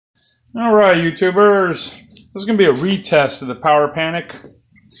All right, YouTubers. This is going to be a retest of the Power Panic.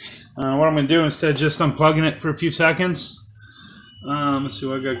 What I'm going to do, instead of just unplugging it for a few seconds, let's see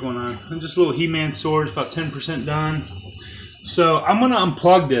what I got going on. I'm just a little He-Man sword, it's about 10% done. So I'm going to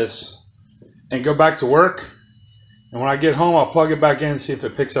unplug this and go back to work. And when I get home, I'll plug it back in and see if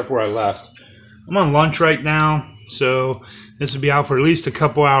it picks up where I left. I'm on lunch right now, so this will be out for at least a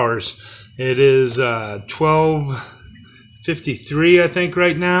couple hours. It is 12:53, I think,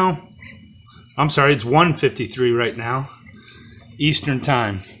 right now. I'm sorry, it's 1:53 right now, Eastern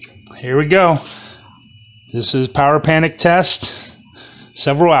Time. Here we go. This is Power Panic test,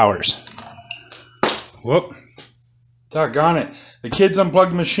 several hours. Whoop. Doggone it. The kids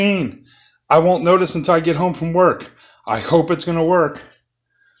unplugged the machine. I won't notice until I get home from work. I hope it's going to work.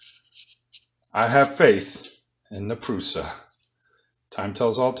 I have faith in the Prusa. Time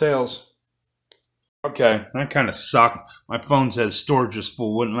tells all tales. Okay, that kind of sucked. My phone said storage was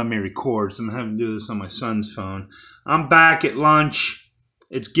full, wouldn't let me record, so I'm having to do this on my son's phone. I'm back at lunch.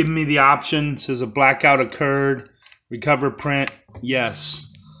 It's giving me the option. It says a blackout occurred. Recover print.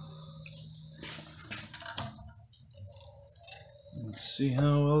 Yes. Let's see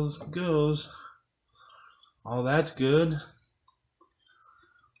how well this goes. Oh, that's good.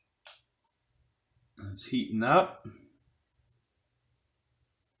 It's heating up.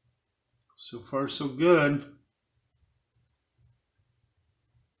 So far, so good.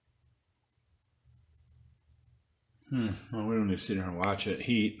 Well, we don't need to sit here and watch it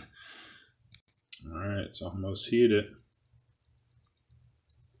heat. All right, it's almost heated.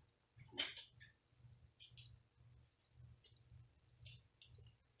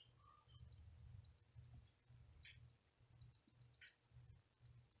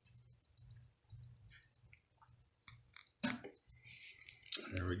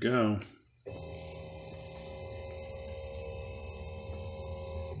 There we go.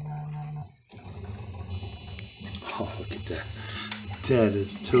 Oh, look at that. That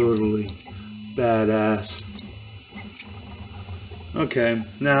is totally badass. Okay,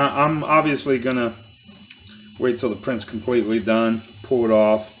 now I'm obviously gonna wait till the print's completely done, pull it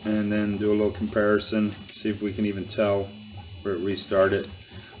off, and then do a little comparison, see if we can even tell where it restarted.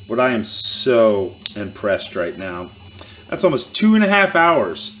 But I am so impressed right now. That's almost 2.5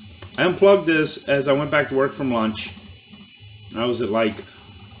 hours. I unplugged this as I went back to work from lunch. I was at like,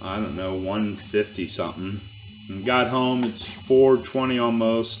 I don't know, 1:50 something. And got home, it's 4:20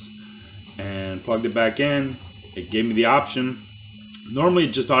 almost, and plugged it back in. It gave me the option. Normally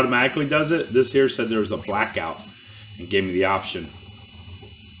it just automatically does it. This here said there was a blackout and gave me the option,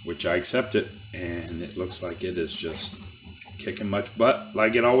 which I accepted, and it looks like it is just kicking much butt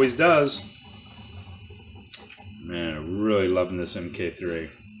like it always does. Man, I'm really loving this MK3.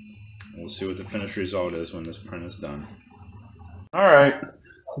 We'll see what the finished result is when this print is done. Alright,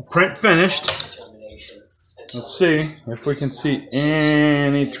 print finished. Let's see if we can see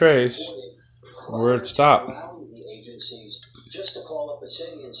any trace where it stopped. Just to call up a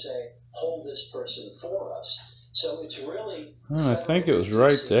city and say, hold this person for us. So it's really, I think it was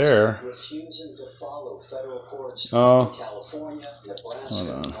right there. Refusing to follow federal courts in California, Nebraska,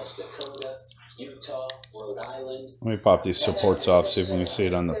 North Dakota, Utah, Rhode Island. Let me pop these supports off, see if we can see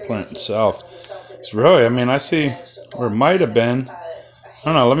it on the print itself. It's really, I mean, I see where it might have been. I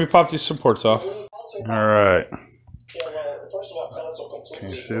don't know, let me pop these supports off. Alright.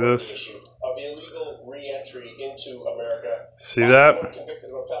 Can you see this? See that?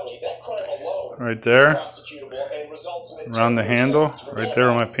 Right there? Around the handle? Right there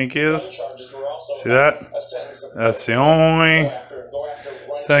where my pinky is? See that? That's the only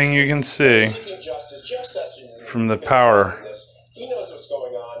thing you can see from the power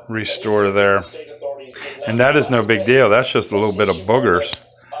restore there. And that is no big deal. That's just a little bit of boogers.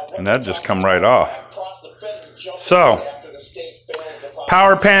 And that just come right off. So,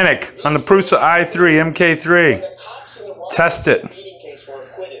 Power Panic on the Prusa I3 MK3. Test it.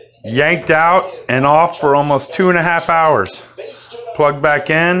 Yanked out and off for almost 2.5 hours. Plugged back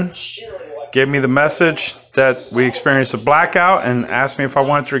in. Gave me the message that we experienced a blackout and asked me if I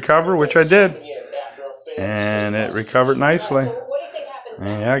wanted to recover, which I did. And it recovered nicely.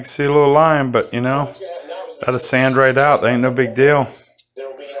 And yeah, I can see a little line, but you know, that'll sand right out. That ain't no big deal.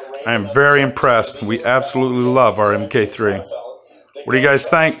 I am very impressed. We absolutely love our MK3. What do you guys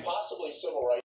think?